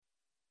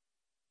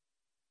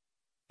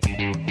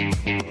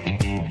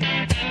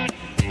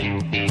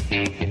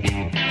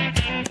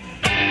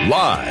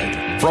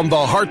Live from the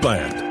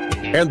heartland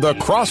and the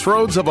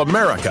crossroads of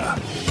America,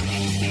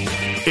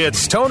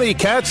 it's Tony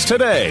Katz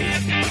Today.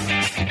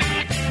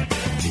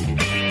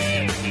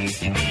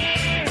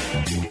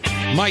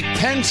 Mike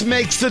Pence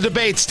makes the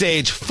debate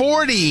stage.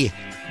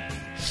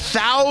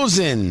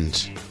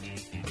 40,000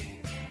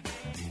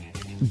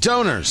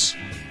 donors.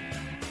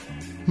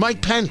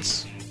 Mike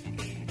Pence.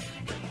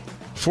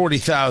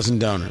 40,000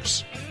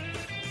 donors.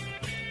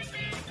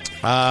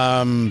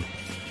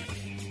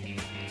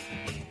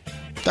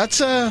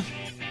 That's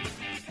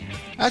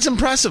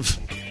impressive.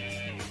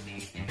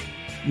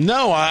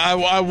 No,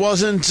 I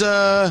wasn't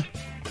so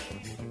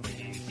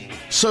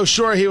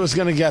sure he was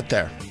going to get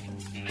there.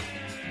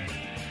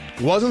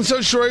 Wasn't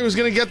so sure he was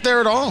going to get there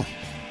at all.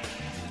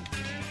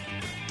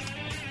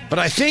 But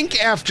I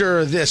think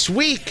after this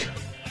week,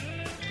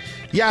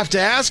 you have to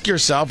ask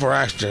yourself, or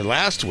after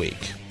last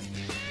week,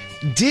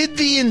 did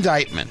the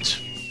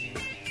indictment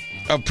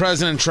of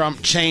President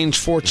Trump change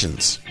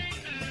fortunes?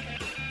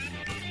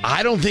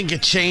 I don't think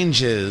it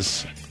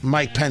changes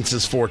Mike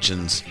Pence's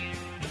fortunes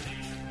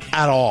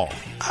at all.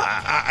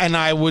 And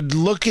I would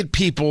look at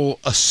people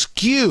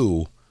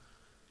askew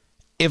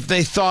if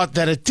they thought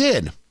that it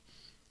did.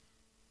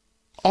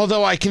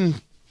 Although I can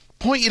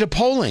point you to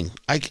polling.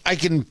 I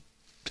can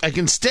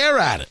stare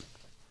at it.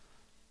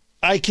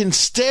 I can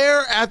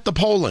stare at the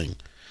polling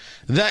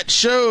that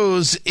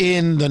shows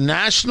in the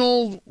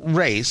national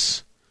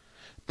race,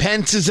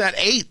 Pence is at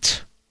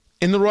 8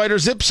 in the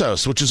Reuters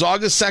Ipsos, which is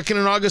August 2nd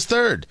and August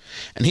 3rd.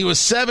 And he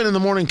was 7 in the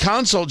Morning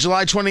Consult,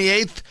 July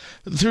 28th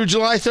through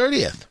July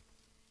 30th.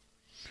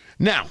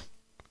 Now,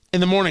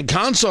 in the Morning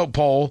Consult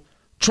poll,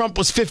 Trump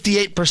was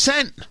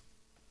 58%.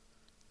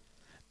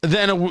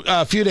 Then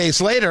a few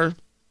days later,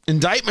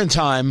 indictment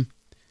time,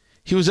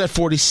 he was at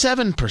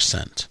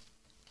 47%.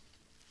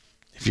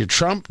 If you're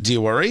Trump, do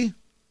you worry?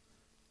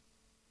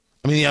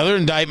 I mean, the other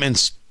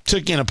indictments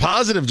took you in a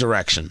positive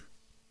direction.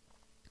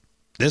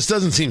 This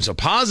doesn't seem so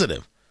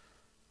positive.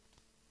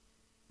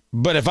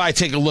 But if I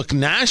take a look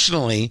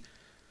nationally,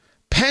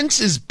 Trump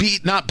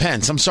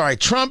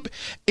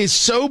is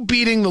so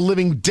beating the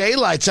living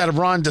daylights out of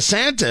Ron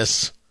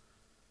DeSantis.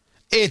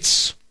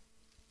 It's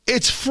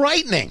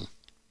frightening.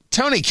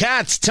 Tony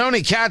Katz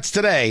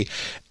today.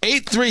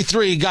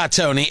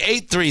 833-GOT-TONY,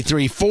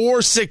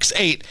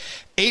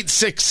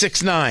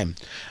 833-468-8669.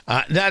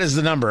 That is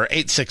the number,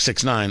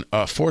 8669,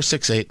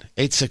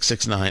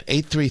 468-8669,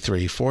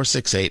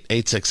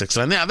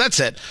 833-468-8669. Now, that's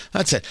it.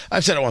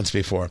 I've said it once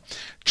before.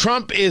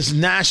 Trump is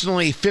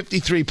nationally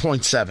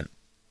 53.7.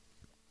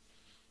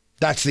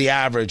 That's the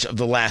average of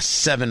the last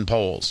 7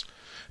 polls.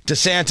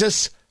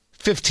 DeSantis,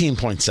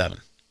 15.7.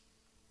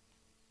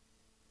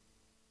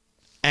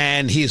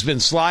 And he's been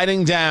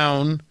sliding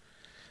down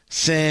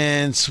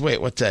since,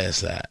 what day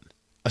is that?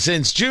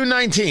 Since June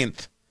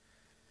 19th.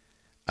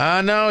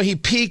 No, he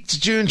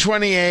peaked June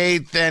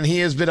 28th, and he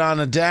has been on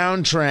a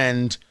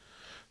downtrend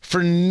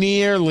for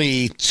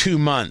nearly 2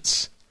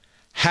 months,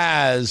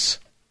 has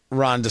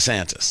Ron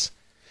DeSantis.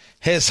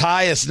 His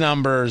highest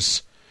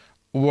numbers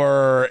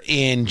were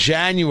in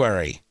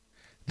January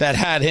that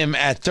had him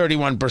at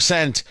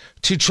 31%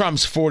 to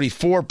Trump's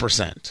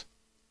 44%.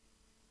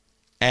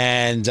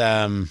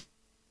 And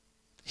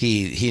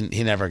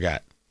he never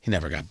got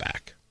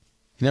back.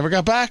 He never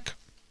got back.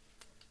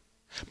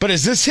 But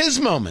is this his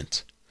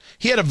moment?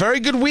 He had a very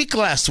good week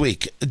last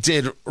week,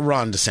 did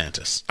Ron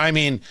DeSantis. I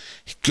mean,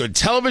 good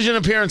television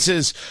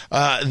appearances,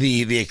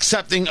 the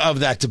accepting of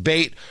that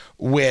debate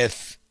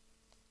with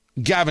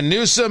Gavin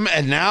Newsom,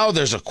 and now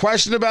there's a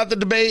question about the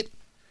debate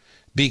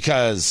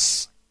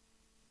because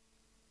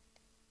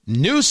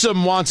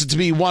Newsom wants it to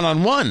be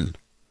one-on-one.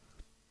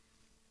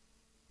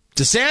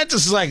 DeSantis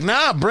is like,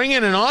 nah, bring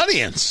in an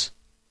audience.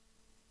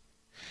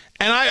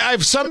 And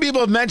I've some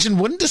people have mentioned,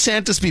 wouldn't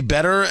DeSantis be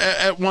better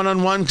at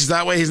one-on-one? Because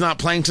that way he's not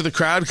playing to the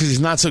crowd, because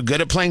he's not so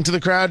good at playing to the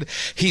crowd.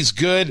 He's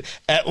good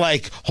at,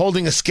 like,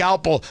 holding a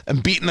scalpel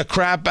and beating the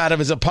crap out of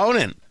his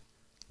opponent.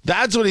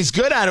 That's what he's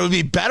good at. It would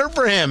be better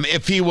for him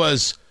if he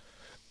was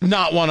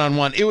not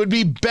one-on-one. It would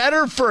be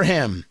better for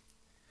him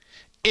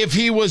if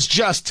he was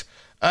just,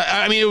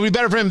 it would be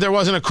better for him if there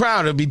wasn't a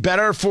crowd. It would be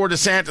better for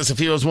DeSantis if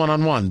he was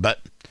one-on-one. But,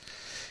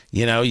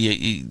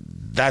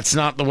 that's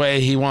not the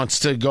way he wants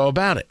to go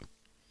about it.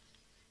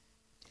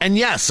 And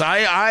yes,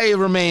 I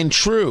remain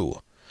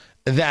true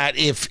that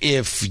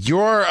if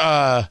you're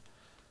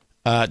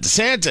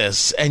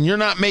DeSantis and you're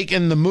not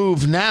making the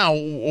move now,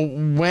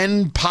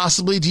 when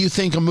possibly do you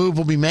think a move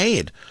will be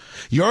made?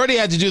 You already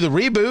had to do the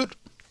reboot.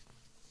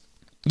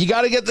 You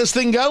got to get this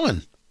thing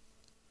going.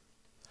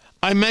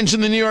 I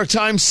mentioned the New York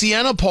Times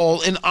Siena poll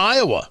in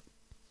Iowa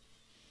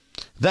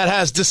that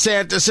has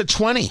DeSantis at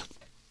 20.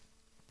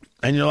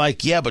 And you're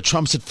like, yeah, but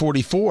Trump's at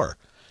 44.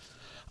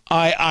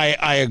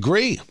 I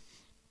agree.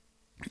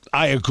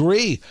 I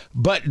agree,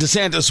 but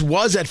DeSantis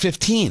was at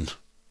 15.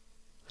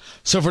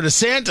 So for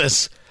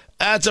DeSantis,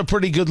 that's a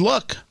pretty good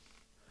look.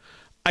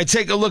 I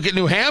take a look at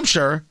New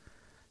Hampshire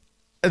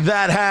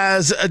that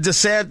has a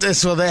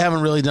DeSantis. Well, they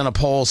haven't really done a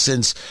poll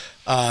since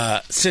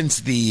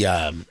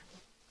the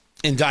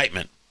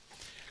indictment.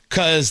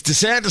 Because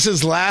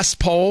DeSantis' last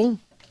poll,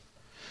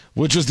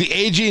 which was the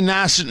AG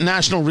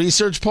National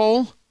Research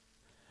Poll,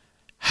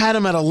 had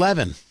him at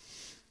 11.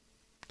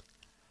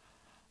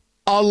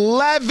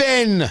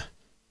 11!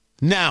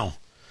 Now,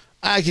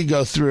 I could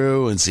go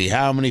through and see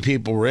how many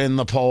people were in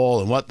the poll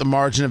and what the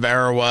margin of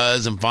error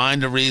was and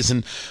find a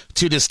reason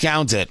to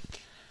discount it.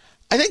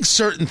 I think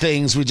certain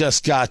things we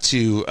just got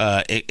to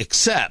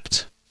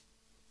accept.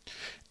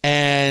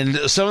 And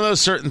some of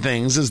those certain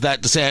things is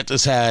that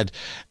DeSantis had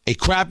a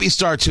crappy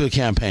start to a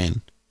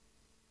campaign.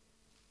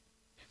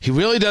 He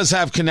really does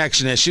have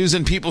connection issues,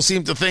 and people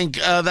seem to think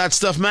that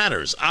stuff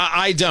matters.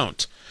 I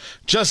don't.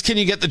 Just can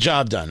you get the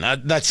job done?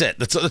 That's it.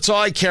 That's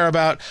all I care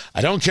about. I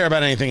don't care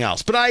about anything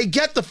else. But I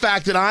get the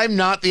fact that I'm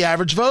not the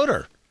average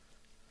voter.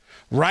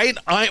 Right?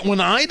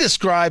 When I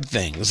describe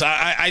things,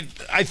 I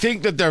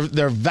think that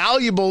they're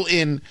valuable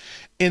in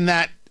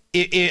that.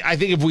 I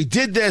think if we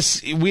did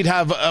this,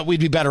 we'd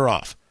be better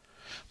off.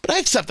 But I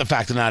accept the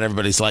fact that not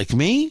everybody's like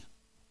me,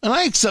 and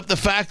I accept the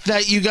fact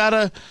that you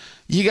gotta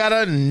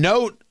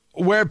note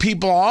where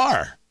people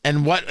are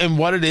and what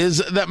it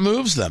is that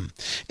moves them.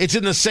 It's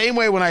in the same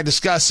way when I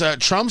discuss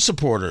Trump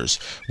supporters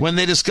when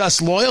they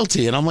discuss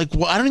loyalty, and I'm like,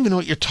 well, I don't even know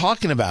what you're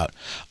talking about.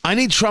 I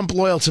need Trump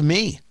loyal to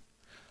me.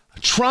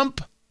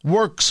 Trump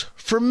works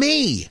for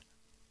me.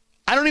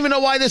 I don't even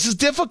know why this is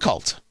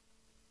difficult.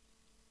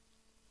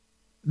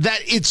 That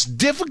it's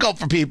difficult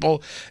for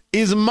people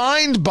is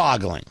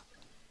mind-boggling.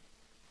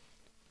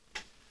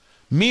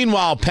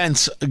 Meanwhile,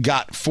 Pence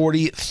got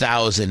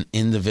 40,000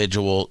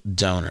 individual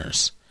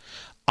donors.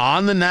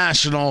 On the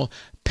national,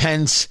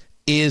 Pence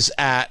is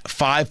at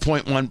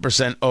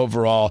 5.1%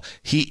 overall.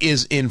 He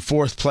is in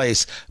fourth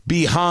place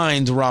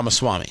behind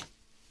Ramaswamy.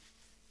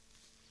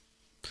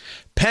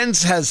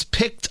 Pence has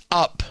picked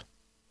up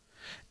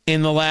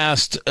in the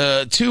last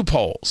two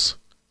polls.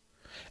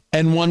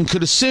 And one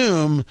could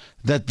assume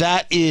that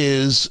that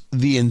is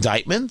the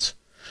indictment.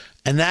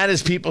 And that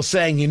is people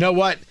saying, you know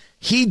what?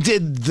 He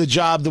did the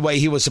job the way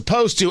he was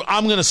supposed to.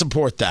 I'm going to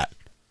support that.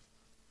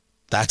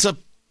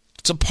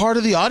 It's a part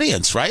of the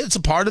audience, right? It's a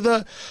part of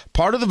the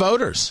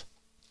voters.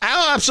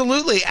 Oh,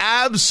 absolutely.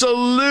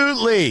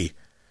 Absolutely.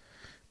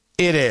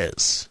 It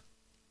is.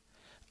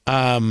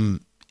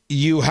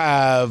 You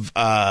have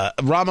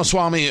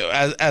Ramaswamy,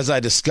 as I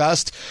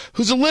discussed,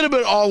 who's a little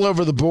bit all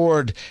over the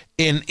board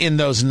in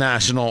those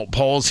national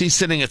polls. He's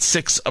sitting at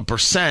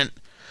 6%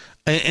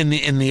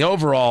 in the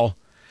overall.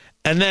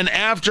 And then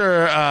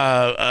after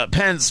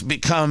Pence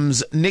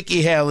becomes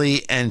Nikki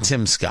Haley and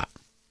Tim Scott.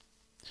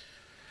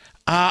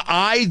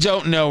 I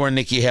don't know where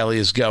Nikki Haley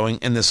is going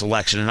in this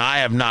election, and I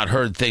have not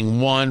heard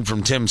thing one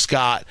from Tim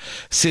Scott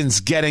since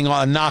getting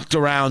knocked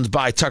around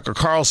by Tucker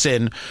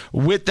Carlson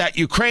with that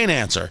Ukraine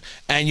answer.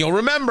 And you'll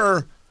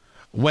remember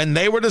when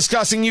they were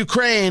discussing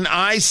Ukraine,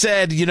 I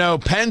said,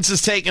 Pence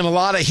is taking a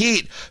lot of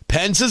heat.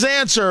 Pence's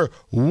answer,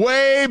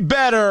 way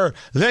better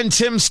than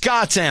Tim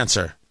Scott's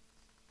answer.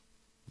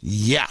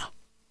 Yeah.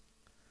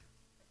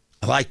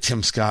 I like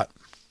Tim Scott.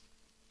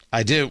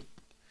 I do.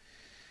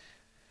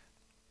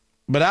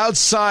 But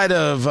outside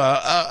of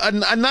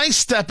a nice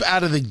step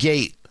out of the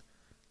gate,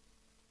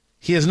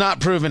 he has not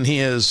proven he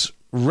is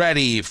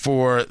ready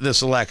for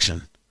this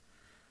election.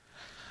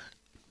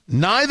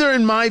 Neither,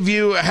 in my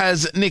view,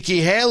 has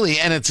Nikki Haley,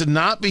 and it's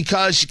not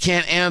because she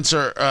can't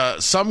answer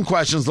some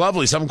questions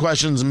lovely, some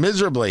questions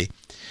miserably.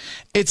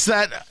 It's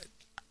that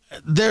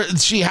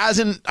she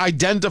hasn't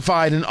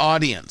identified an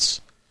audience.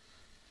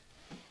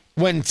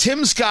 When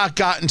Tim Scott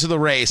got into the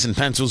race and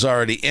Pence was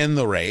already in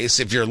the race,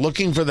 if you're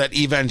looking for that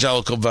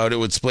evangelical vote, it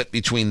would split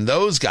between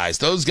those guys.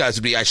 Those guys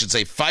would be, I should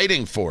say,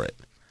 fighting for it.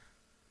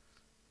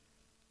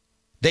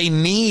 They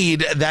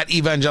need that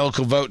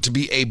evangelical vote to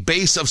be a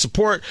base of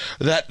support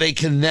that they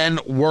can then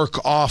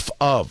work off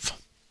of.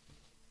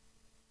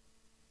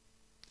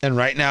 And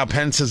right now,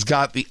 Pence has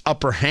got the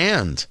upper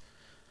hand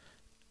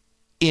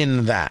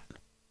in that.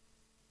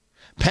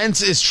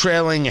 Pence is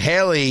trailing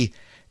Haley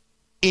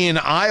in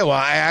Iowa.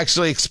 I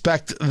actually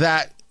expect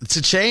that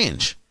to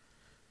change.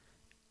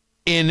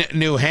 In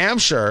New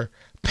Hampshire,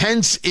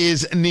 Pence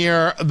is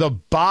near the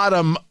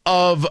bottom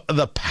of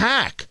the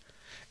pack.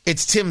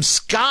 It's Tim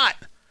Scott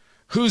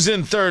who's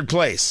in third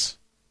place.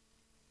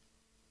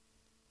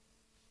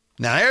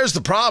 Now, here's the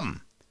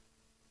problem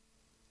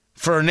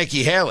for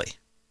Nikki Haley.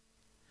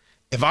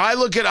 If I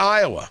look at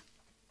Iowa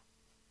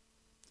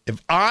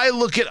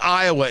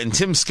and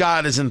Tim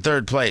Scott is in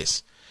third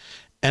place,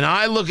 and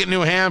I look at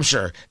New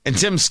Hampshire and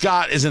Tim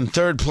Scott is in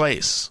third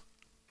place,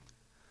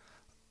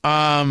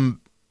 there's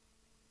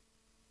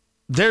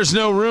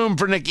no room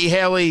for Nikki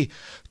Haley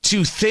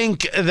to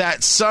think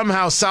that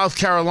somehow South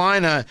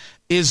Carolina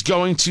is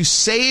going to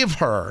save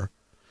her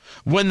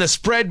when the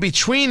spread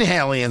between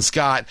Haley and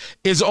Scott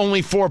is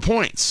only 4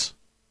 points.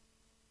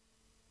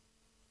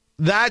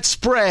 That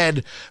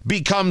spread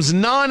becomes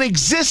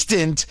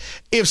non-existent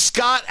if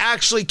Scott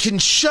actually can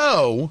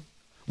show,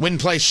 win,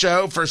 place,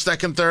 show, first,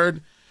 second,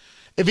 third,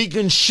 if he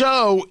can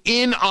show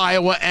in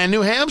Iowa and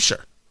New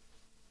Hampshire.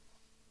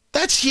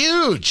 That's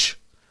huge.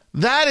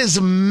 That is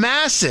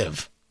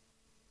massive.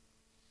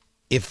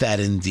 if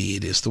that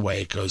indeed is the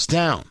way it goes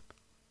down.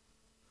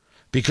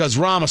 Because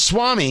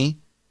Ramaswamy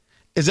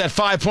is at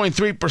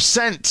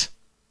 5.3%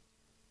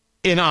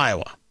 in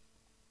Iowa.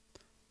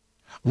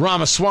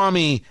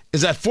 Ramaswamy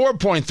is at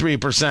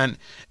 4.3%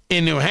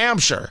 in New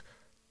Hampshire.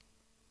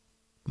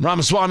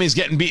 Ramaswamy is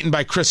getting beaten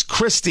by Chris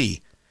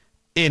Christie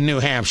in New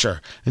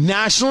Hampshire.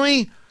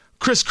 Nationally,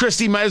 Chris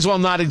Christie might as well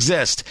not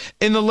exist.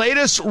 In the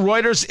latest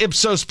Reuters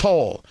Ipsos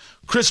poll,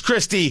 Chris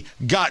Christie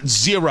got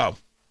 0.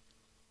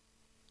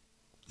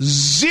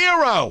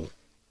 0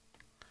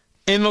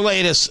 in the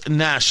latest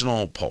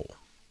national poll.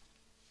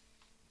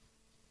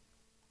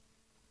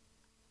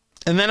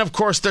 And then, of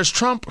course, there's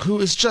Trump,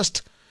 who is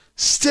just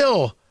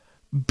still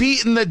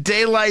beating the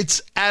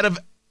daylights out of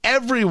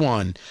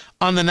everyone.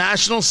 On the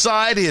national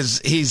side,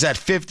 he's at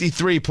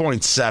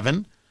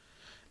 53.7.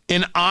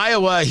 In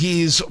Iowa,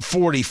 he's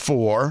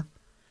 44.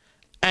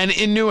 And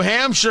in New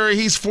Hampshire,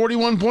 he's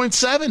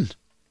 41.7.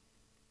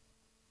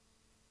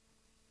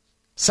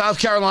 South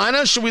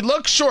Carolina, should we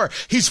look? Sure.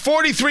 He's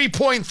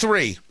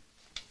 43.3.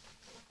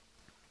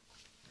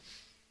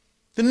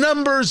 The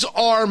numbers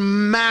are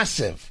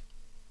massive.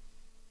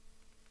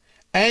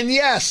 And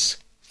yes,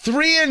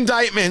 3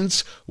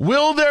 indictments.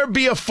 Will there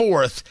be a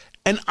 4th?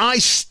 And I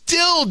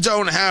still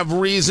don't have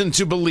reason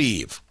to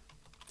believe.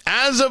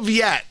 As of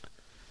yet,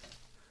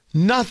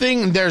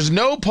 nothing, there's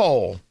no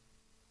poll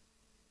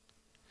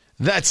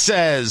that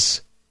says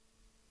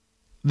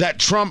that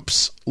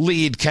Trump's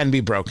lead can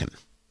be broken.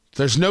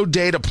 There's no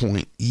data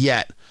point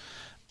yet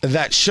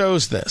that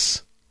shows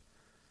this.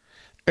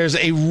 There's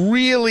a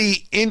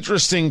really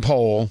interesting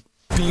poll.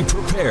 Be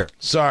prepared.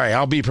 Sorry,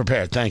 I'll be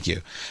prepared. Thank you.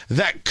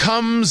 That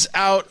comes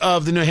out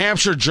of the New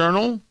Hampshire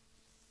Journal.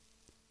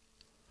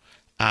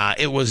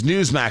 It was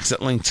Newsmax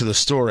that linked to the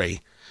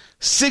story.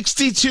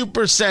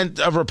 62%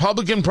 of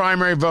Republican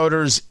primary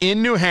voters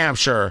in New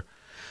Hampshire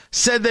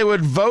said they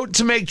would vote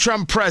to make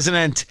Trump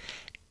president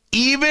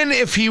even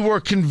if he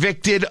were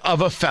convicted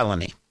of a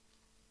felony.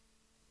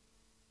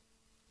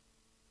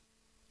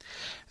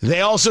 They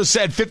also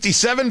said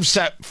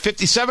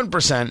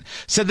 57%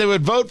 said they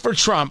would vote for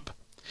Trump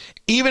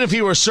even if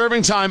he were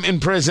serving time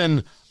in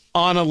prison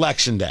on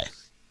Election Day.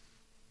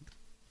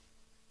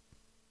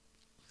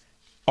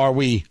 Are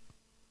we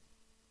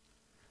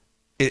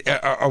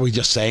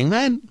just saying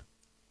that?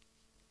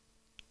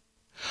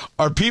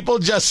 Are people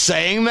just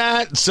saying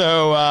that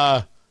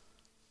so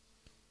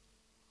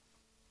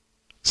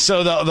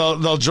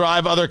they'll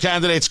drive other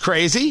candidates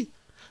crazy?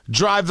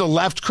 Drive the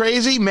left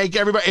crazy? Make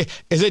everybody...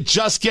 Is it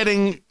just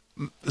getting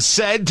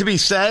said to be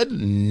said?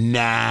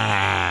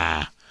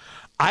 Nah.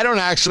 I don't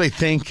actually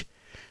think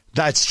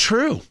that's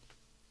true.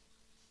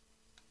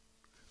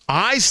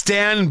 I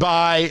stand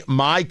by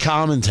my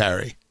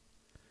commentary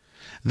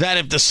that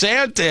if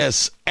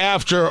DeSantis,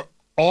 after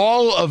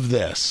all of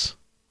this,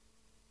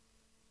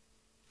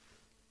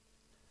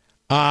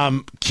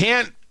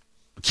 can't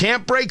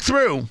break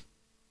through,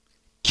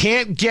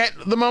 can't get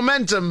the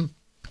momentum,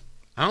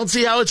 I don't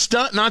see how it's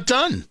not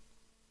done.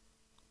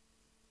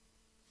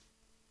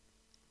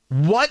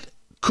 What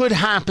could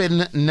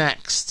happen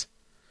next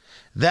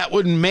that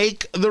would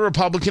make the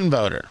Republican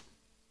voter,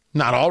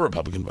 not all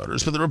Republican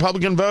voters, but the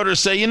Republican voters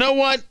say, you know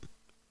what?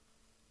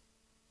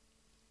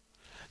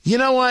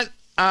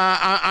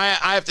 I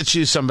have to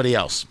choose somebody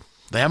else.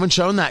 They haven't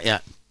shown that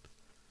yet.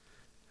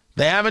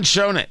 They haven't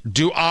shown it.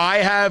 Do I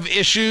have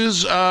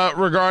issues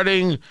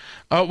regarding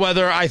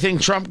whether I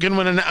think Trump can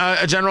win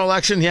a general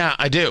election? Yeah,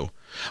 I do.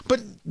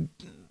 But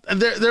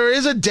there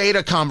is a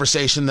data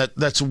conversation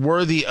that's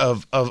worthy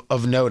of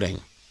noting.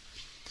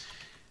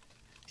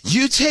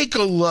 You take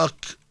a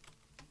look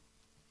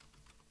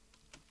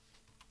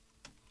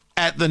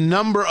at the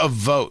number of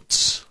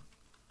votes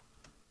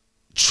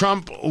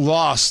Trump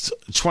lost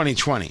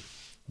 2020.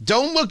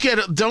 Don't look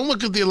at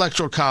the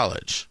Electoral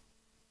College.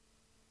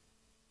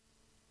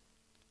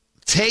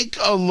 Take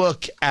a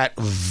look at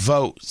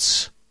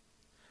votes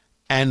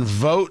and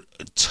vote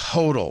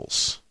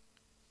totals.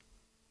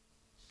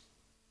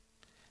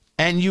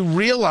 And you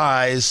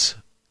realize,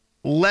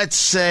 let's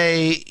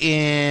say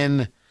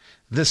in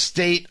the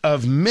state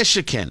of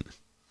Michigan,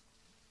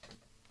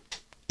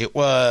 it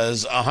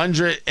was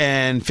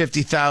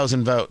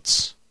 150,000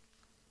 votes.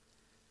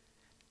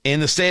 In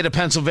the state of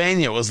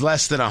Pennsylvania, it was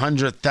less than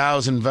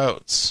 100,000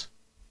 votes.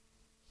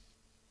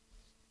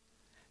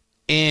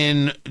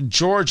 In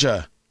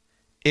Georgia,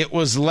 it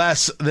was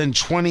less than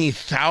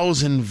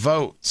 20,000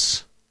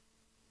 votes.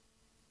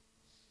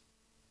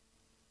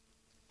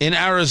 In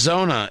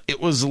Arizona, it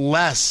was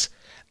less.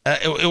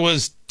 It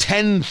was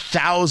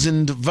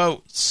 10,000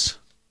 votes.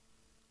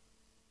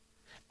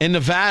 In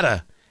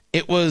Nevada,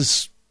 it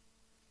was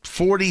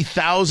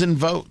 40,000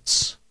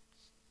 votes.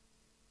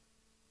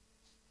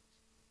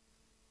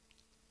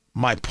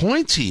 My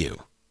point to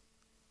you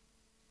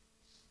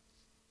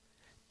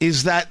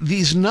is that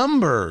these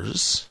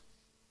numbers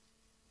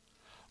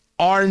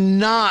are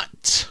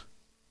not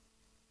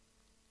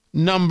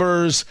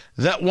numbers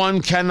that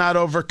one cannot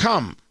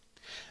overcome.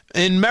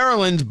 In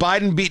Maryland,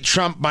 Biden beat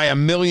Trump by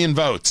 1 million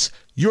votes.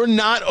 You're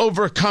not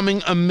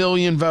overcoming 1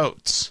 million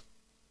votes.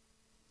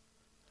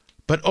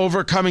 But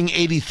overcoming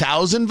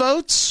 80,000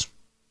 votes?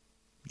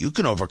 You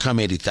can overcome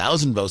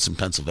 80,000 votes in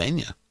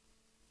Pennsylvania.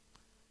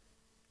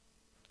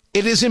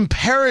 It is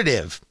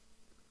imperative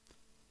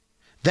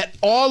that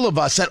all of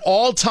us at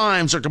all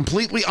times are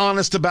completely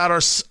honest about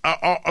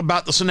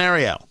about the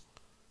scenario.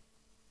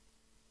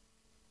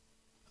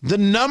 The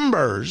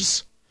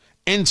numbers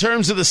in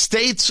terms of the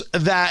states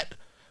that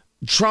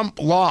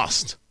Trump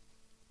lost,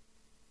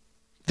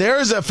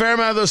 there's a fair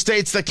amount of those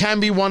states that can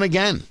be won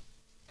again.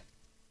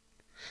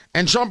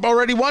 And Trump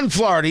already won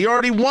Florida. He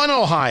already won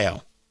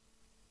Ohio.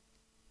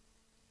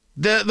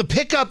 The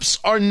pickups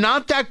are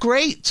not that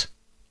great.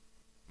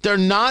 They're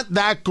not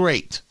that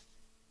great.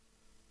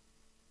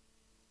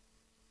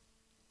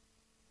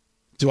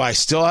 Do I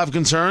still have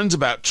concerns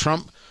about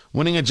Trump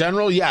winning a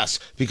general? Yes,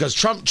 because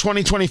Trump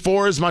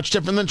 2024 is much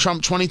different than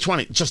Trump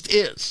 2020. It just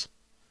is.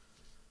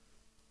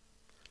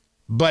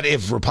 But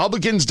if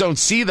Republicans don't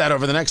see that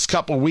over the next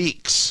couple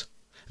weeks,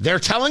 they're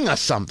telling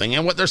us something.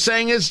 And what they're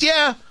saying is,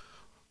 yeah,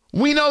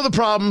 we know the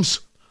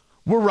problems.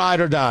 We're ride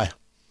or die.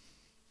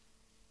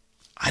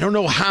 I don't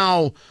know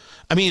how.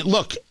 I mean,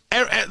 look,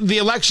 the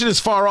election is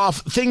far off.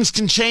 Things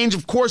can change.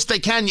 Of course they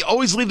can. You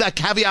always leave that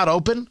caveat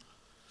open.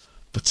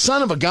 But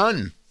son of a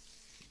gun.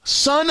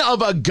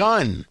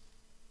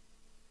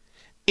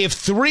 If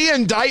 3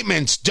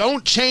 indictments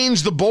don't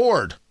change the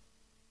board,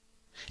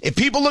 if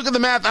people look at the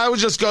math I was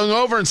just going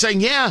over and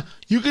saying, yeah,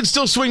 you can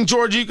still swing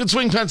Georgia, you can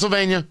swing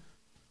Pennsylvania,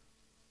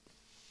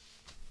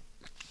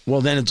 well,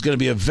 then it's going to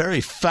be a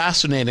very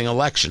fascinating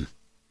election.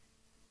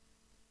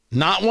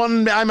 Not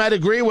one I might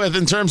agree with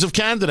in terms of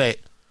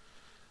candidate,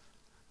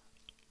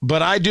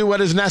 but I do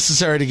what is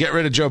necessary to get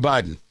rid of Joe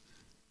Biden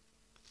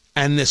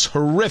and this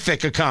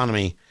horrific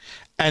economy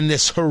and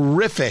this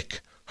horrific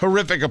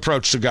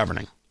approach to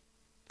governing.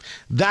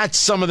 That's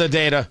some of the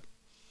data.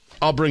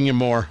 I'll bring you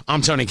more.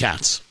 I'm Tony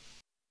Katz.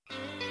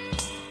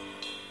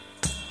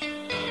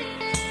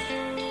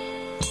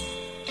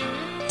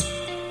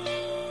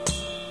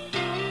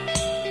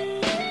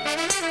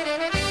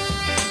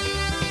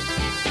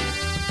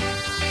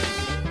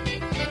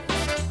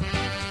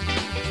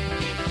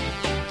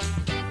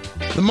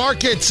 The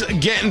market's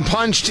getting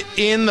punched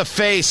in the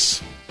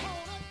face.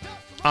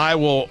 I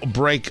will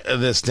break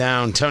this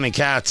down. Tony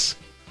Katz,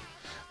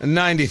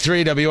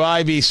 93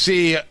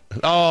 WIBC.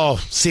 Oh,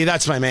 see,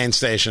 that's my main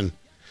station.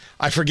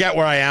 I forget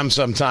where I am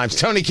sometimes.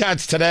 Tony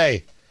Katz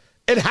today.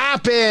 It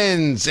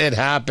happens.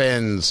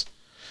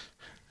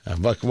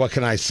 What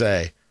can I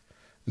say?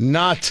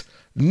 Not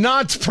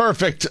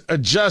perfect,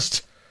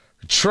 just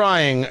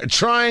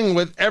trying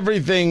with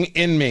everything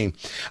in me.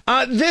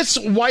 This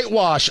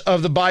whitewash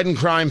of the Biden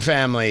crime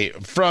family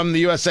from the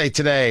USA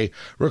Today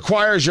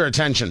requires your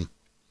attention.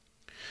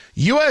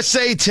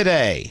 USA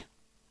Today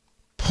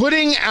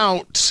putting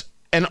out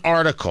an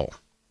article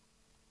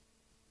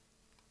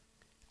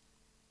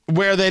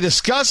where they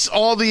discuss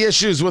all the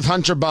issues with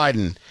Hunter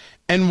Biden.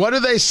 And what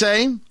do they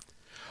say?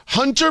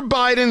 Hunter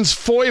Biden's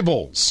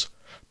foibles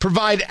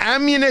provide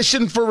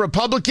ammunition for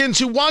Republicans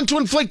who want to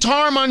inflict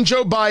harm on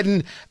Joe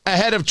Biden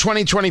ahead of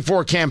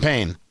 2024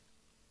 campaign.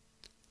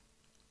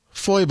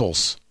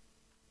 Foibles.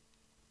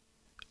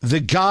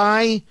 The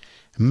guy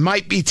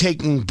might be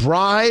taking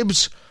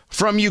bribes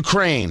from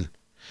Ukraine.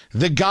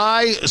 The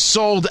guy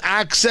sold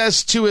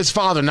access to his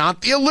father,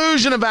 not the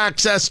illusion of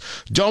access.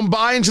 Don't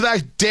buy into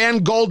that Dan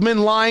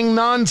Goldman lying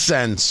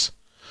nonsense.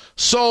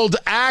 Sold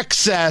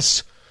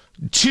access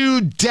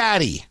to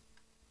daddy.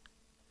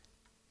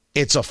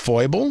 It's a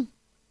foible?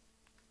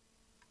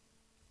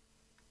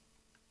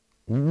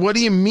 What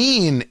do you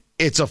mean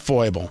it's a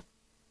foible?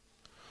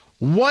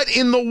 What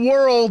in the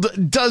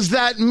world does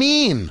that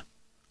mean?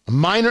 A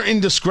minor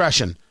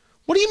indiscretion.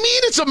 What do you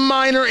mean it's a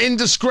minor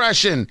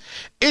indiscretion?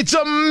 It's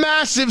a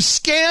massive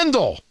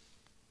scandal.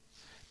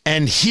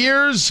 And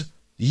here's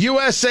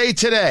USA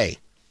Today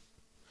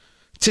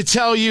to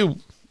tell you,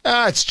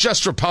 it's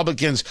just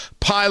Republicans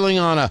piling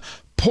on a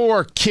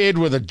poor kid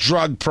with a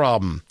drug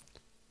problem.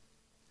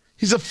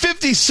 He's a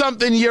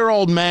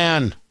 50-something-year-old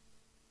man.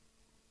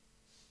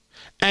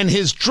 And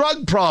his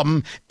drug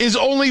problem is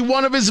only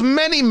one of his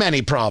many,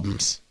 many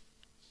problems.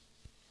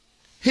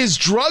 His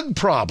drug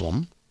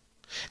problem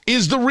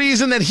is the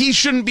reason that he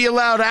shouldn't be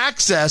allowed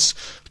access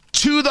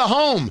to the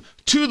home,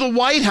 to the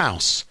White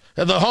House,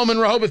 the home in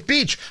Rehoboth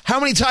Beach. How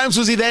many times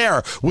was he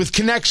there with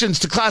connections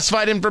to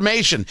classified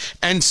information?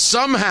 And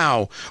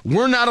somehow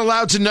we're not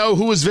allowed to know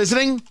who was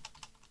visiting?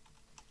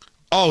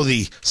 Oh,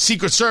 the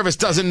Secret Service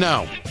doesn't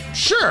know.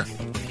 Sure.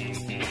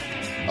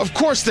 Of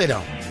course they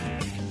don't.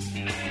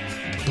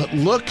 But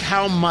look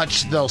how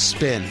much they'll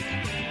spin.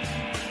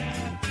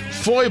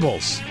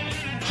 Foibles.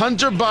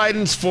 Hunter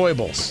Biden's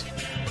foibles.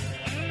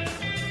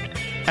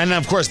 And,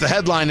 of course, the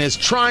headline is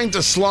trying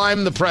to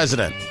slime the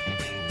president.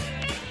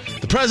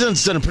 The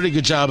president's done a pretty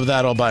good job of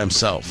that all by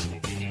himself.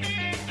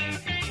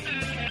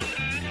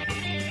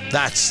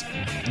 That's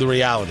the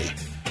reality.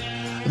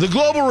 The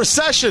global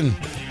recession,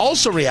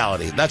 also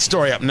reality. That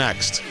story up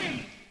next.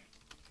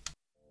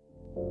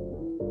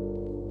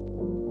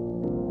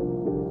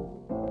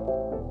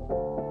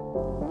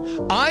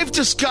 I've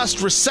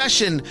discussed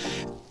recession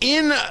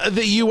in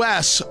the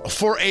U.S.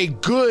 for a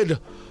good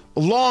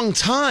long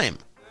time.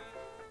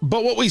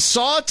 But what we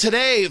saw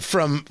today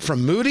from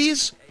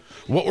Moody's,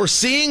 what we're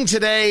seeing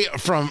today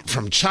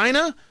from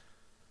China,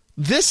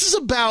 this is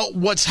about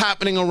what's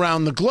happening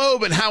around the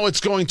globe and how it's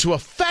going to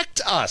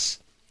affect us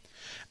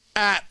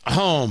at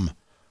home.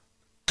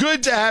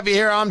 Good to have you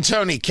here. I'm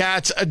Tony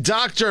Katz.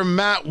 Dr.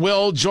 Matt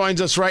Will joins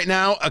us right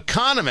now,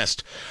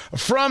 economist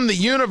from the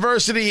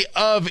University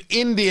of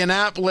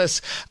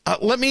Indianapolis.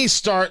 Let me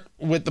start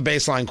with the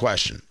baseline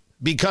question,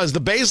 because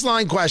the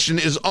baseline question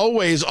is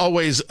always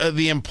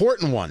the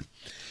important one.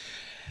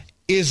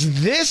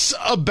 Is this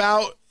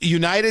about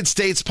United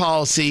States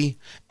policy?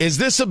 Is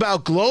this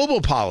about global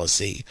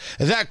policy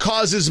that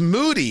causes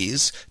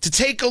Moody's to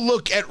take a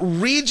look at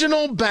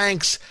regional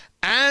banks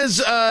as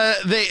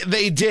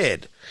they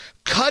did,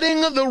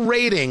 cutting the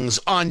ratings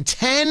on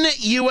 10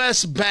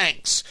 U.S.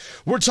 banks?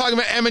 We're talking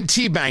about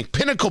M&T Bank,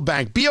 Pinnacle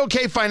Bank, BOK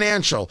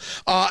Financial,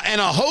 and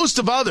a host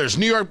of others,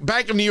 New York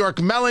Bank of New York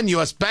Mellon,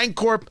 U.S.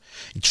 Bancorp,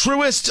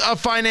 Truist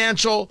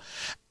Financial,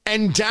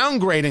 and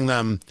downgrading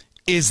them.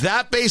 Is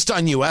that based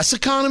on U.S.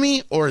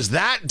 economy, or is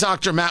that,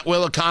 Dr. Matt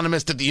Will,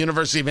 economist at the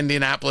University of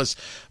Indianapolis,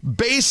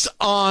 based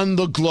on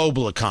the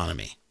global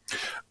economy?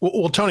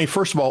 Well, Tony,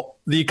 first of all,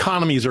 the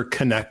economies are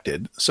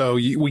connected, so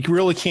we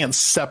really can't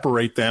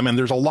separate them. And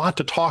there's a lot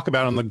to talk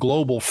about on the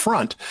global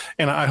front,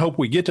 and I hope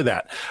we get to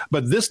that.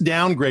 But this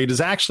downgrade is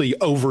actually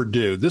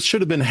overdue. This should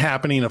have been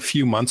happening a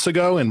few months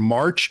ago in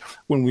March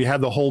when we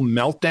had the whole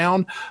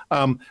meltdown.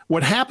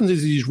 What happens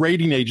is these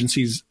rating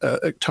agencies,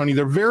 Tony,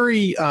 they're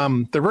very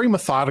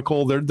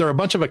methodical. They're a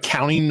bunch of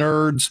accounting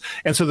nerds,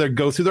 and so they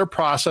go through their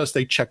process.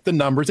 They check the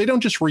numbers. They don't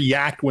just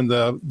react when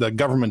the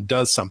government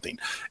does something.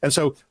 And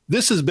so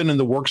this has been in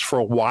the works for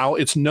a while.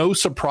 It's no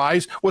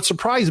surprise. What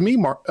surprised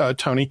me,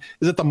 Tony,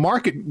 is that the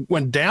market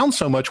went down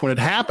so much when it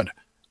happened.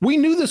 We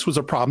knew this was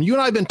a problem. You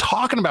and I have been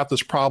talking about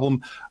this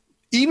problem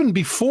even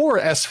before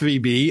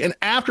SVB and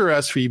after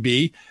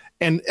SVB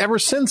and ever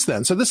since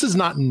then. So this is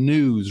not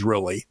news,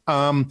 really.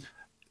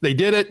 They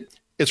did it.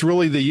 It's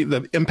really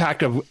the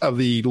impact of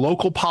the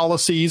local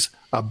policies,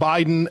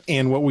 Biden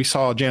and what we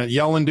saw Janet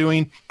Yellen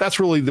doing. That's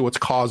really what's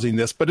causing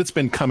this, but it's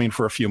been coming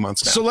for a few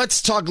months now. So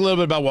let's talk a little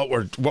bit about what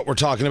we're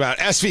talking about.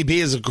 SVB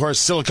is, of course,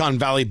 Silicon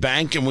Valley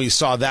Bank, and we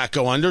saw that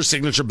go under.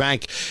 Signature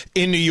Bank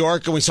in New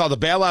York, and we saw the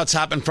bailouts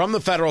happen from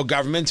the federal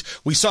government.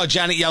 We saw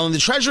Janet Yellen, the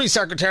Treasury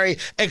Secretary,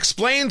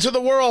 explain to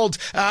the world,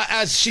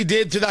 as she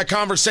did through that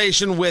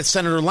conversation with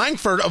Senator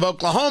Langford of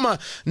Oklahoma,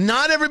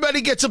 not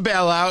everybody gets a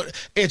bailout.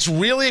 It's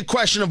really a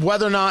question of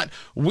whether or not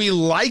we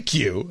like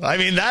you. I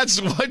mean, that's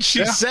what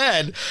she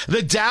said.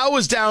 The Dow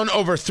was down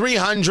over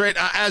 300.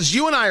 As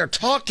you and I are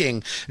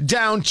talking,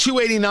 down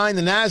 289.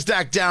 The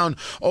NASDAQ down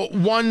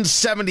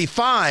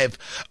 175.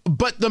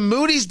 But the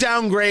Moody's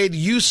downgrade,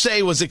 you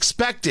say, was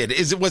expected.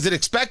 Was it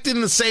expected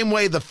in the same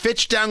way the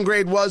Fitch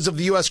downgrade was of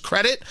the U.S.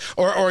 credit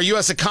or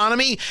U.S.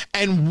 economy?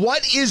 And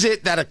what is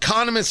it that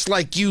economists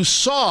like you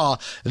saw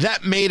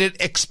that made it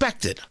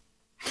expected?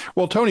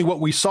 Well, Tony, what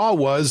we saw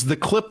was the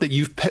clip that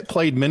you've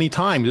played many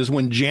times is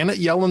when Janet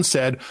Yellen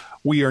said,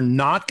 we are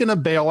not going to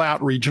bail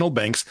out regional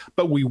banks,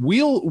 but we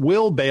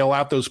will bail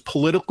out those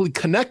politically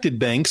connected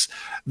banks.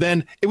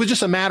 Then it was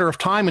just a matter of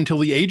time until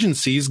the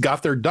agencies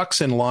got their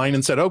ducks in line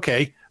and said,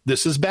 okay,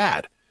 this is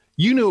bad.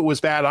 You knew it was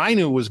bad. I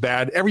knew it was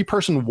bad. Every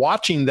person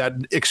watching that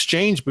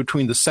exchange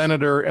between the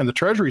senator and the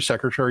Treasury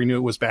Secretary knew it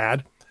was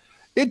bad.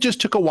 It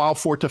just took a while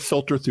for it to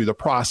filter through the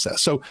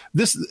process. So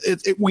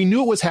we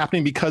knew it was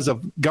happening because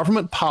of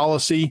government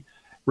policy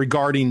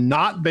regarding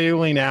not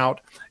bailing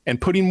out and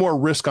putting more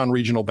risk on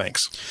regional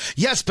banks.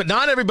 Yes, but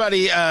not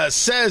everybody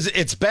says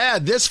it's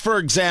bad. This, for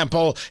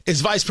example, is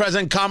Vice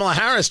President Kamala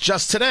Harris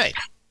just today.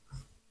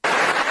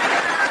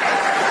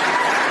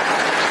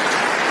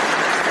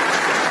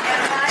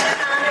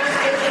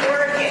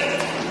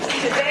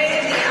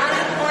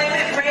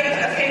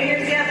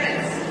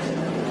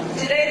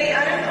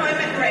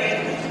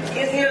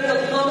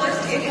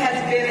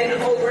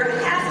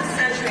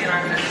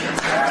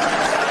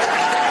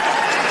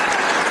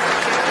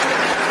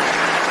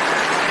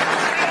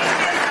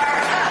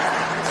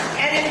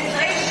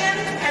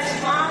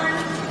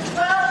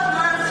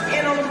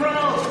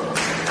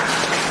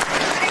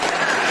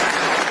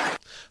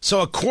 So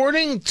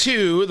according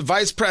to the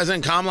Vice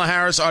President Kamala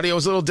Harris, audio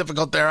was a little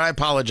difficult there. I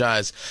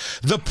apologize.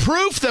 The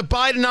proof that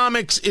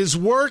Bidenomics is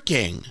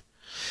working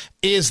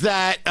is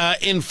that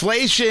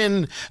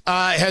inflation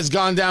has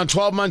gone down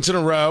 12 months in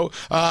a row.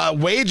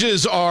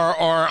 Wages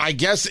are, I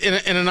guess,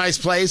 in a nice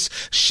place.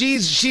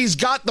 She's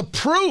got the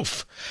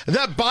proof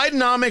that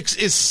Bidenomics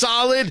is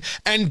solid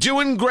and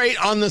doing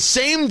great. On the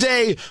same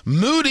day,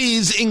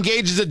 Moody's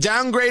engages a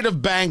downgrade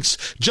of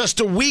banks just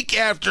a week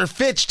after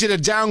Fitch did a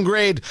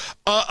downgrade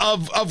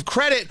of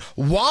credit.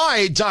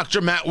 Why,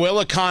 Dr. Matt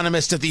Will,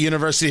 economist at the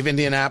University of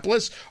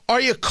Indianapolis,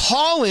 are you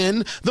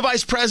calling the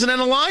vice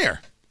president a liar?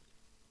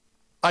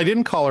 I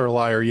didn't call her a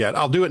liar yet.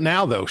 I'll do it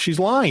now, though. She's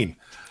lying.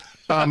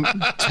 Tony,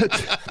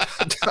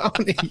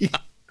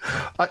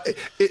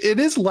 It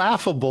is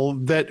laughable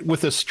that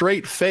with a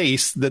straight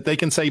face that they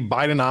can say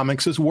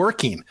Bidenomics is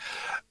working.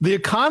 The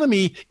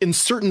economy in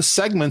certain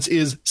segments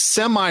is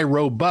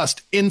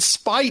semi-robust in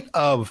spite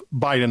of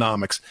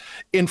Bidenomics.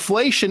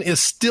 Inflation is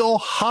still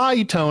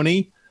high,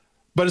 Tony,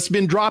 but it's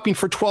been dropping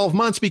for 12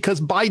 months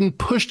because Biden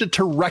pushed it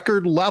to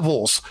record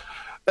levels.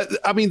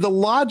 I mean, the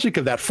logic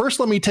of that. First,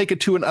 let me take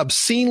it to an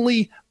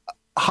obscenely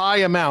high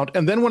amount.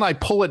 And then when I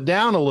pull it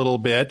down a little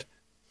bit,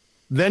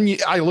 then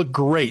I look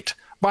great.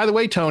 By the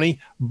way, Tony,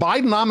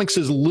 Bidenomics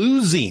is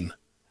losing.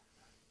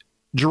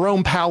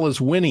 Jerome Powell is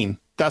winning.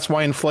 That's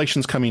why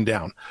inflation's coming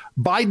down.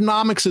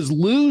 Bidenomics is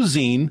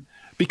losing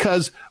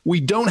because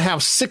we don't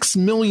have 6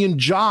 million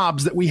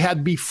jobs that we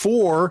had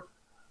before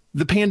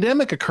the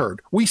pandemic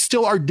occurred. We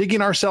still are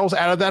digging ourselves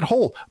out of that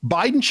hole.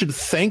 Biden should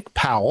thank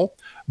Powell.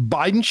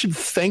 Biden should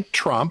thank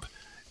Trump.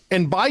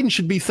 And Biden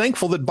should be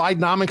thankful that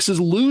Bidenomics is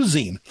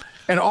losing.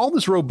 And all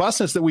this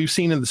robustness that we've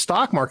seen in the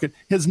stock market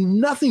has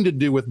nothing to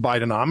do with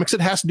Bidenomics.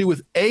 It has to do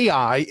with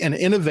AI and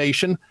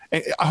innovation.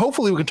 And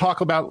hopefully we can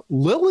talk about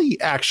Lilly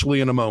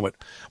actually in a moment.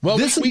 Well,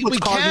 we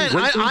can.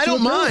 I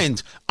don't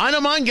mind. I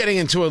don't mind getting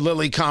into a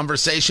Lilly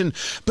conversation.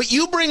 But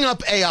you bring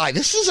up AI.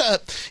 This is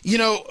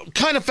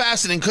kind of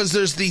fascinating because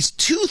there's these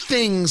two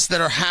things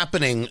that are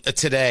happening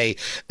today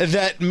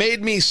that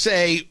made me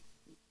say,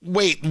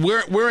 wait,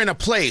 we're in a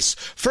place.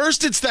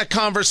 First, it's that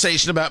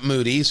conversation about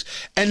Moody's,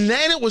 and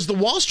then it was the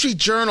Wall Street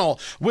Journal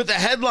with a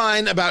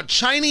headline about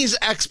Chinese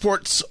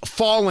exports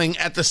falling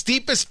at the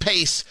steepest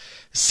pace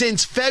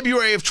since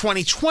February of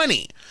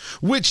 2020,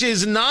 which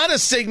is not a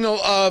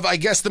signal of, I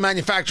guess, the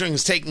manufacturing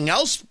is taking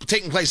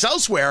place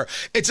elsewhere.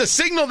 It's a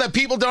signal that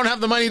people don't have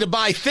the money to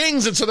buy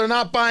things, and so they're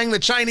not buying the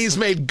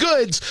Chinese-made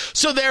goods,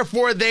 so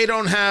therefore they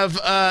don't have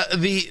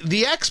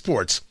the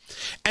exports.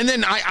 And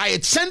then I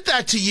had sent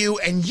that to you,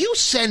 and you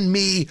send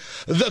me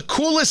the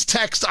coolest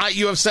text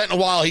you have sent in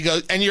a while. He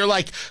goes, and you're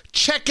like,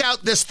 check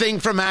out this thing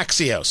from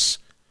Axios.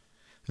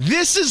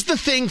 This is the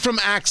thing from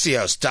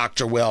Axios,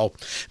 Dr. Will.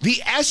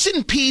 The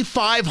S&P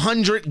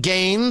 500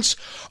 gains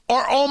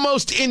are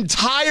almost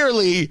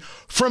entirely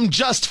from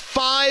just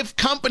 5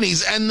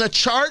 companies. And the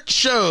chart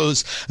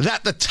shows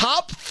that the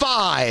top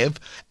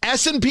 5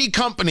 S&P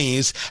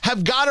companies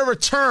have got a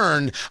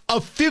return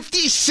of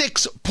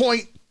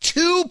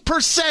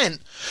 56.2%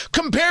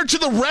 compared to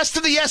the rest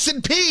of the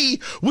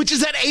S&P, which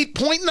is at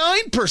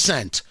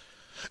 8.9%.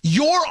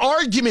 Your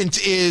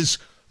argument is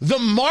the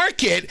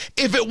market,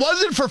 if it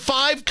wasn't for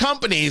 5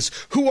 companies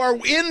who are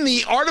in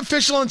the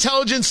artificial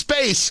intelligence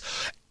space,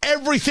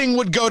 everything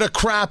would go to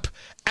crap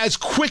as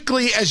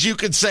quickly as you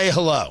could say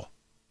hello.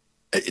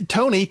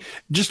 Tony,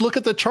 just look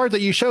at the chart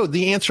that you showed.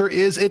 The answer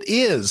is it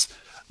is.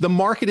 The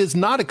market is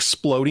not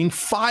exploding.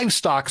 5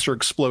 stocks are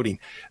exploding.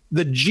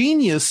 The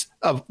genius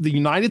of the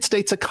United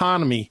States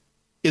economy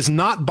is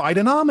not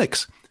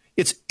Bidenomics.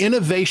 It's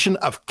innovation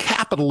of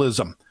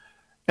capitalism.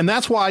 And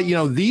that's why,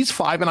 these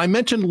 5, and I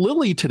mentioned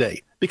Lilly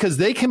today, because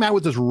they came out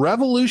with this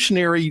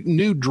revolutionary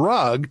new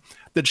drug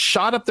that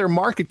shot up their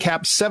market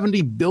cap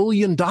 $70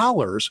 billion.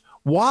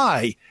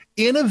 Why?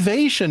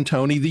 Innovation,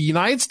 Tony. The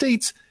United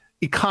States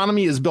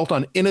economy is built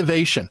on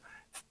innovation.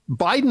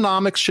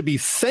 Bidenomics should be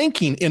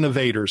thanking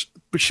innovators,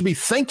 but should be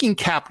thanking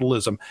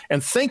capitalism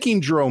and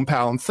thanking Jerome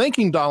Powell and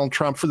thanking Donald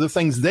Trump for the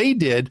things they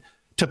did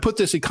to put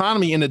this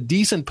economy in a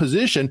decent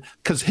position,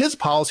 because his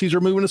policies are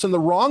moving us in the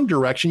wrong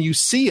direction. You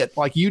see it,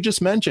 like you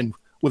just mentioned,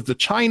 with the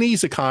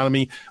Chinese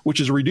economy,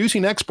 which is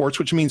reducing exports,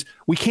 which means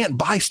we can't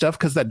buy stuff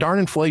because of that darn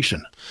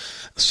inflation.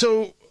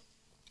 So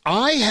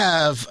I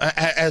have,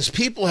 as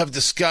people have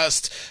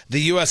discussed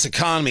the U.S.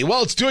 economy,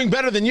 well, it's doing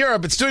better than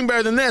Europe. It's doing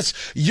better than this.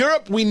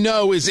 Europe, we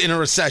know, is in a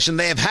recession.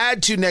 They have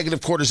had 2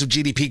 negative quarters of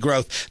GDP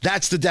growth.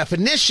 That's the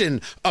definition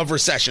of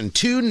recession,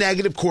 2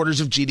 negative quarters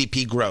of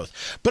GDP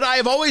growth. But I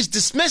have always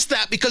dismissed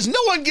that because no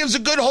one gives a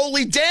good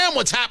holy damn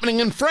what's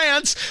happening in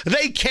France.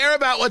 They care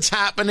about what's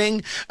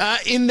happening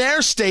in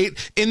their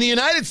state, in the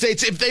United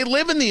States, if they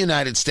live in the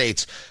United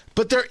States.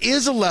 But there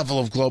is a level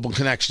of global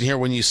connection here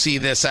when you see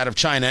this out of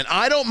China. And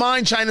I don't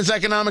mind China's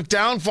economic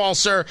downfall,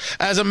 sir.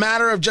 As a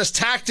matter of just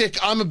tactic,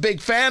 I'm a big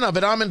fan of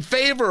it. I'm in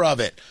favor of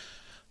it.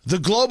 The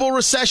global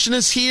recession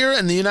is here,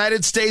 and the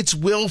United States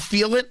will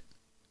feel it.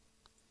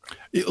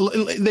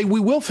 We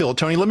will feel it,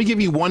 Tony. Let me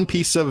give you one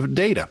piece of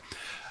data.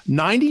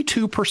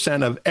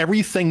 92% of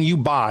everything you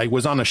buy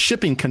was on a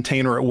shipping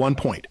container at one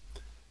point.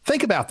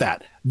 Think about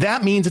that.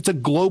 That means it's a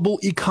global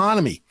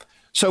economy.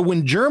 So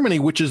when Germany,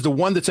 which is the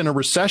one that's in a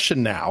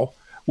recession now,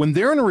 when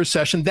they're in a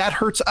recession, that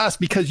hurts us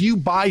because you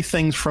buy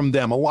things from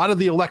them. A lot of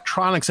the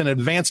electronics and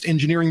advanced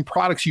engineering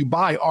products you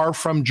buy are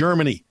from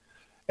Germany.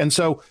 And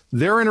so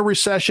they're in a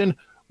recession.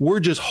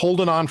 We're just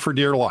holding on for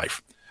dear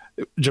life.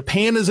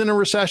 Japan is in a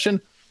recession.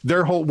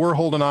 We're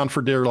holding on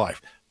for dear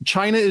life.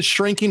 China is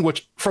shrinking,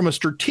 which from a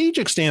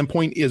strategic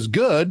standpoint is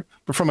good,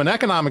 but from an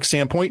economic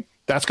standpoint,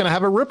 that's going to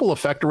have a ripple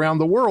effect around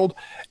the world.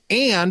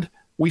 And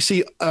we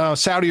see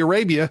Saudi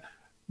Arabia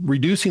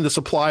reducing the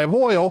supply of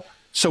oil.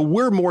 So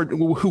we're more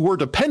who we're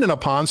dependent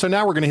upon. So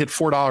now we're going to hit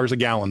 $4 a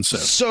gallon soon.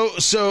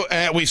 So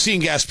we've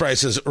seen gas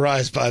prices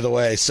rise, by the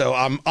way. So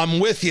I'm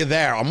with you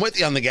there. I'm with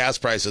you on the gas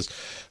prices.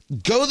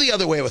 Go the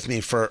other way with me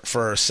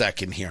for a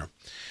second here.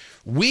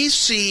 We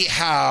see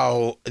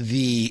how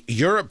the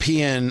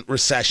European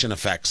recession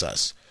affects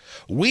us.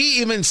 We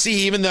even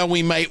see, even though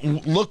we might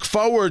look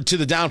forward to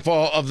the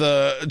downfall of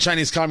the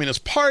Chinese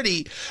Communist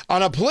Party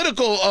on a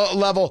political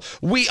level,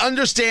 we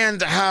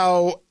understand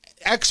how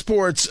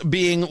exports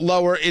being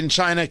lower in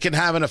China can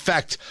have an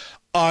effect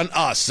on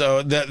us.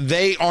 So that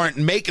they're not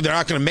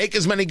going to make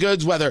as many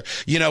goods, whether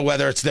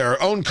it's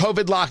their own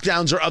COVID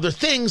lockdowns or other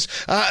things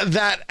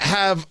that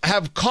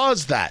have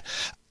caused that.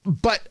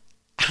 But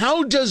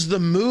how does the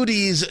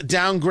Moody's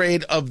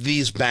downgrade of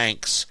these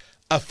banks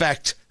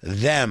affect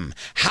them?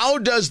 How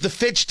does the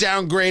Fitch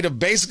downgrade of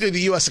basically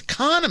the U.S.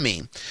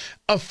 economy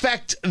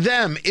affect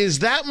them? Is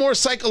that more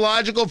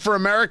psychological for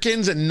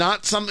Americans and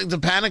not something to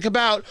panic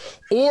about?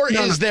 Or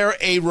is there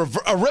a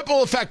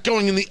ripple effect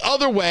going in the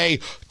other way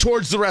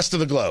towards the rest of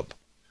the globe?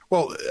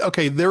 Well,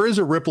 okay, there is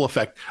a ripple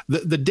effect.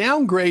 The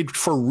downgrade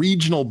for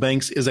regional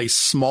banks is a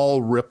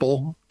small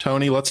ripple,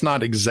 Tony. Let's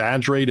not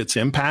exaggerate its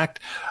impact,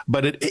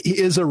 but it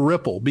is a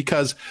ripple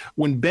because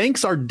when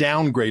banks are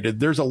downgraded,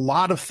 there's a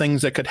lot of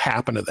things that could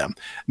happen to them.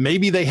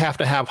 Maybe they have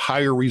to have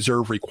higher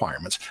reserve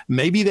requirements.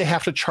 Maybe they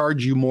have to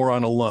charge you more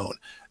on a loan.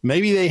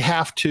 Maybe they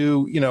have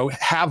to,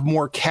 have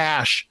more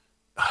cash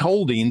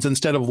holdings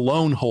instead of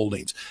loan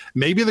holdings.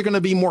 Maybe they're going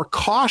to be more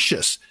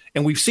cautious.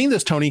 And we've seen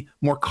this, Tony,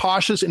 more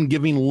cautious in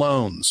giving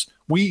loans.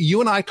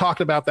 You and I talked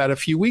about that a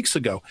few weeks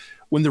ago.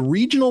 When the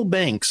regional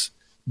banks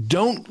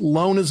don't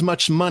loan as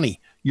much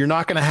money, you're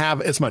not going to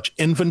have as much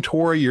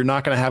inventory. You're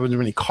not going to have as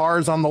many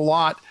cars on the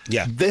lot.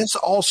 Yeah. This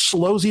all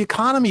slows the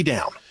economy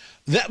down.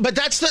 But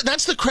that's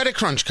the credit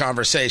crunch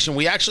conversation.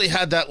 We actually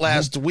had that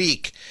last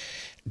week.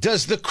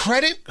 Does the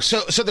credit so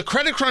the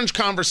credit crunch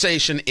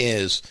conversation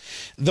is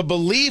the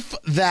belief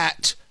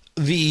that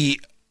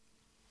the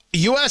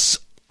U.S.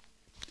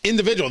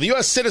 individual, the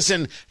U.S.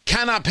 citizen,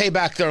 cannot pay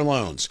back their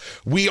loans.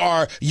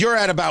 You're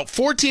at about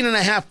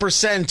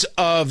 14.5%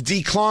 of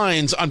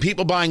declines on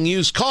people buying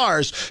used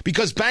cars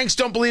because banks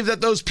don't believe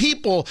that those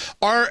people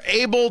are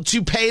able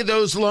to pay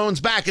those loans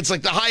back. It's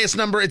like the highest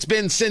number it's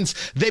been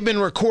since they've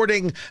been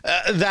recording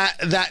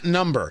that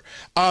number.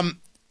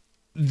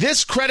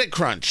 This credit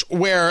crunch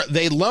where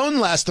they loan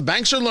less, the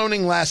banks are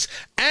loaning less,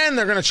 and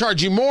they're going to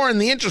charge you more in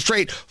the interest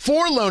rate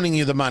for loaning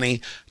you the money.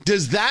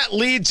 Does that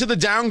lead to the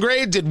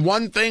downgrade? Did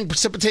one thing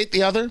precipitate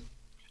the other?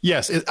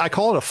 Yes, I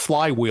call it a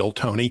flywheel,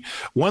 Tony.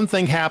 One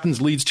thing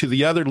happens, leads to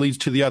the other, leads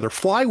to the other.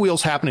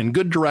 Flywheels happen in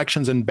good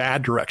directions and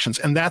bad directions,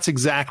 and that's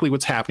exactly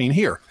what's happening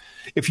here.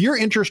 If your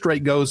interest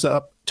rate goes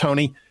up,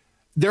 Tony,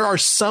 there are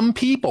some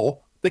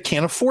people that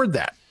can't afford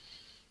that.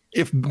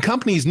 If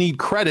companies need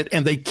credit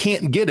and they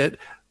can't get it,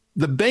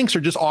 the banks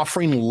are just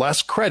offering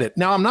less credit.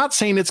 Now, I'm not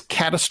saying it's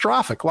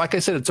catastrophic. Like I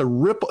said, it's a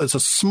ripple. It's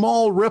a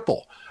small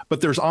ripple, but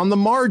there's on the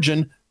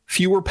margin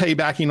fewer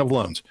paybacking of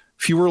loans,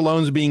 fewer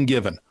loans being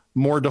given,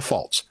 more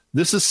defaults.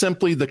 This is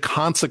simply the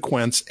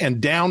consequence,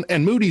 and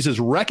Moody's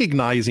is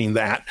recognizing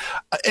that.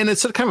 And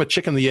it's kind of a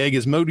chicken and the egg.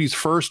 Is Moody's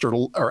first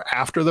or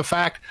after the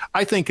fact?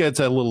 I think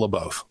it's a little of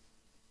both.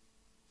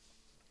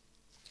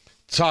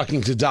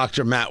 Talking to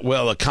Dr. Matt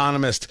Will,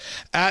 economist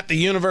at the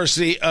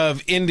University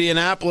of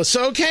Indianapolis.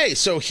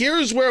 So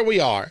here's where we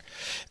are.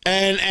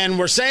 And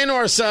we're saying to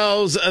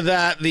ourselves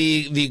that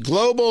the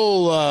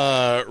global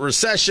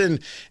recession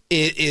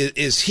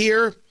is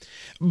here.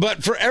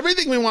 But for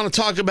everything we want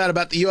to talk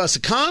about the U.S.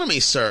 economy,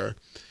 sir,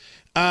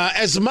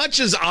 as much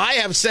as I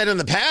have said in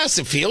the past,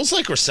 it feels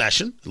like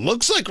recession. It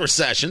looks like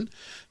recession.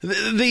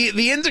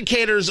 The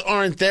indicators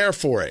aren't there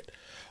for it.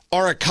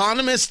 Are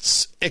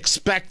economists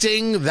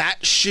expecting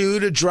that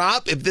shoe to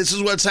drop? If this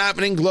is what's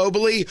happening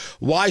globally,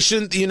 why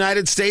shouldn't the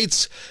United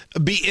States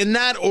be in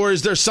that? Or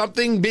is there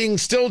something being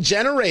still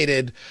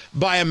generated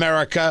by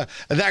America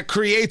that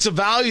creates a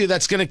value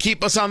that's going to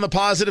keep us on the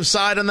positive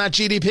side on that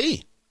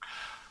GDP?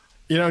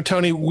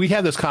 Tony, we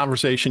had this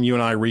conversation, you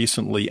and I,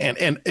 recently,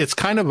 and it's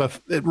kind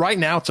of right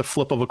now it's a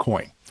flip of a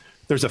coin.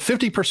 There's a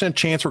 50%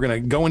 chance we're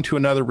going to go into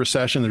another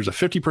recession. There's a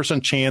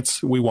 50%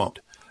 chance we won't.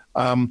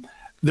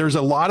 There's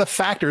a lot of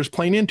factors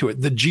playing into it.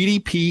 The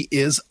GDP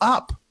is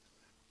up,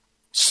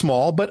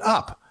 small, but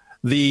up.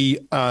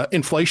 The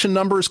inflation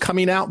number is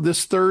coming out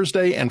this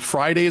Thursday, and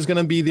Friday is going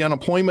to be the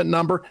unemployment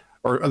number,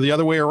 or the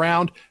other way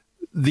around.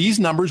 These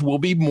numbers will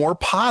be more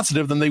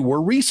positive than they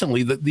were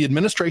recently. The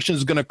administration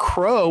is going to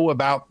crow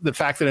about the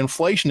fact that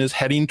inflation is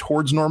heading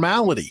towards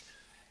normality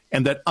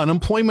and that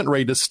unemployment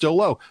rate is still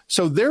low.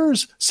 So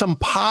there's some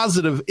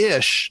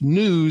positive-ish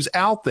news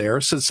out there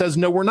that says,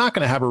 no, we're not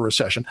going to have a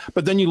recession.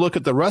 But then you look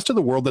at the rest of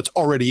the world that's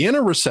already in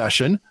a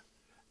recession,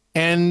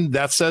 and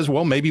that says,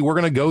 well, maybe we're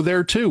going to go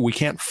there too. We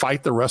can't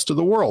fight the rest of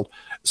the world.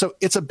 So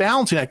it's a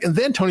balancing act. And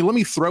then, Tony, let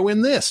me throw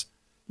in this.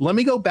 Let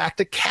me go back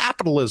to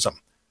capitalism.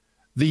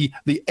 The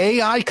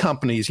AI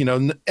companies,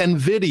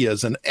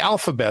 NVIDIAs and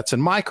Alphabets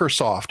and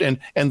Microsoft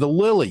and the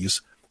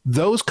Lillies,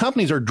 those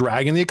companies are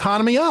dragging the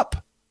economy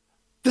up.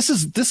 This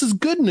is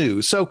good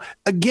news. So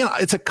again,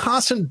 it's a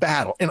constant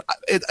battle. And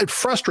it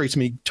frustrates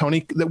me,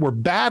 Tony, that we're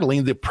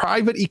battling. The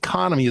private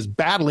economy is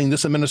battling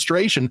this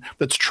administration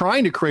that's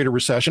trying to create a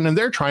recession, and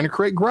they're trying to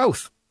create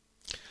growth.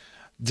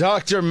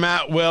 Dr.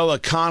 Matt Will,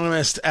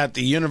 economist at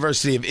the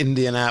University of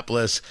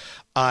Indianapolis.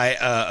 I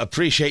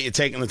appreciate you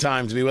taking the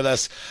time to be with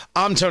us.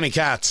 I'm Tony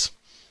Katz.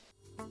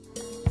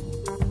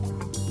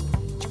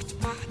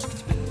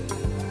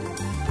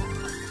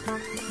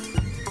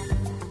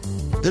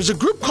 There's a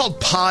group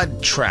called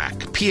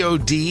PodTrack,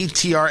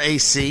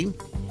 PodTrac,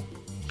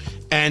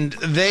 and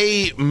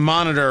they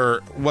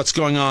monitor what's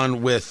going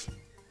on with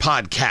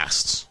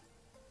podcasts.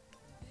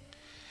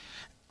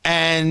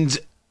 And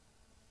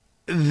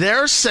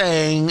they're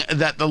saying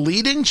that the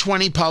leading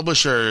 20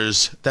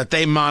 publishers that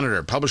they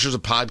monitor, publishers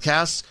of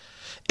podcasts,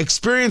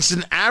 experienced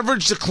an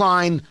average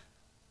decline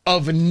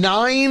of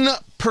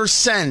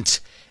 9%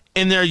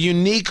 in their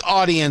unique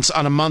audience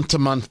on a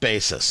month-to-month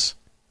basis.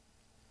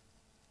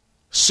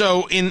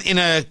 So in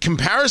a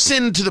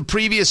comparison to the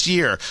previous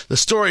year, the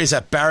story is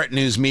at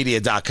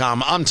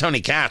barrettnewsmedia.com. I'm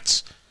Tony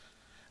Katz.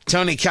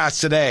 Tony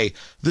Katz today.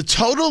 The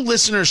total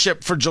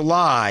listenership for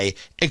July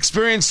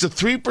experienced a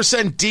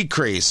 3%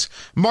 decrease,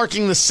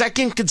 marking the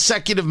second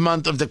consecutive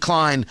month of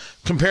decline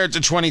compared to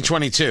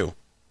 2022.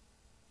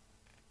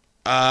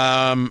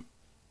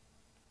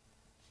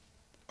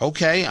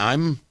 Okay,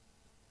 I'm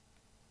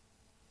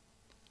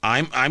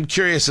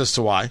curious as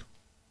to why.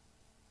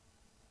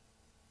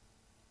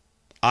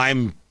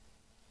 I'm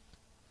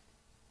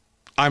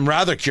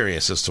rather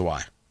curious as to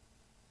why.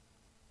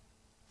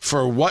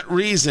 For what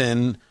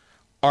reason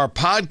are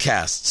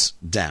podcasts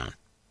down?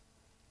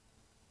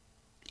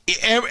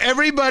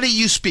 Everybody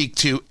you speak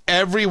to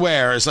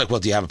everywhere is like,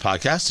 well, do you have a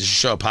podcast? Does you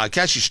show a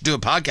podcast? You should do a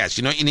podcast.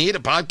 You know what you need? A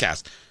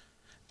podcast.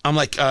 I'm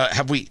like,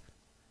 have we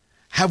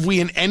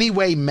in any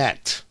way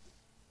met?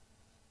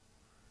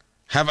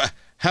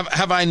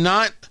 Have I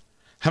not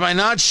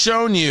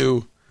shown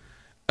you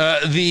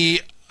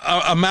the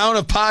amount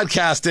of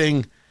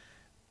podcasting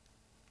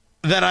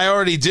that I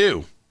already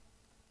do?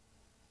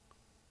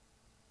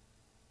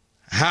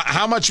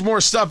 How much more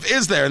stuff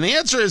is there? And the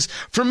answer is,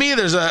 for me,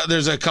 there's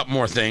a couple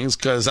more things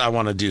because I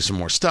want to do some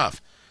more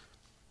stuff.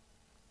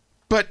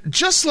 But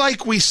just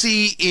like we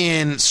see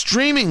in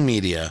streaming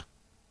media,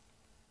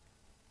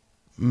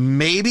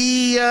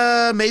 maybe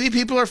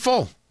people are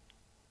full.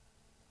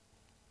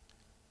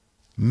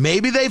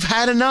 Maybe they've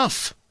had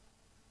enough.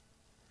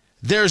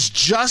 There's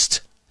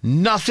just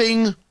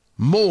nothing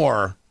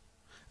more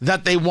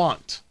that they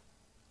want.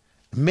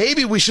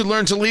 Maybe we should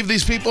learn to leave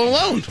these people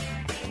alone.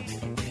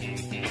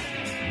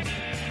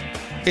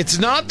 It's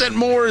not that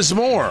more is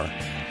more.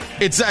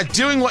 It's that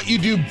doing what you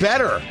do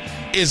better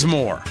is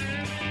more.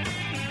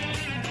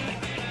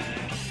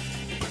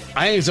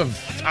 I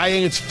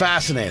think it's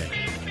fascinating.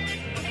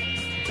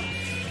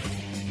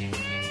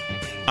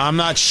 I'm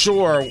not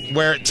sure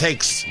where it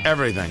takes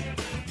everything.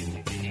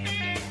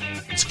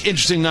 It's an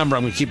interesting number.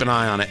 I'm going to keep an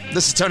eye on it.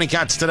 This is Tony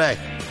Katz Today.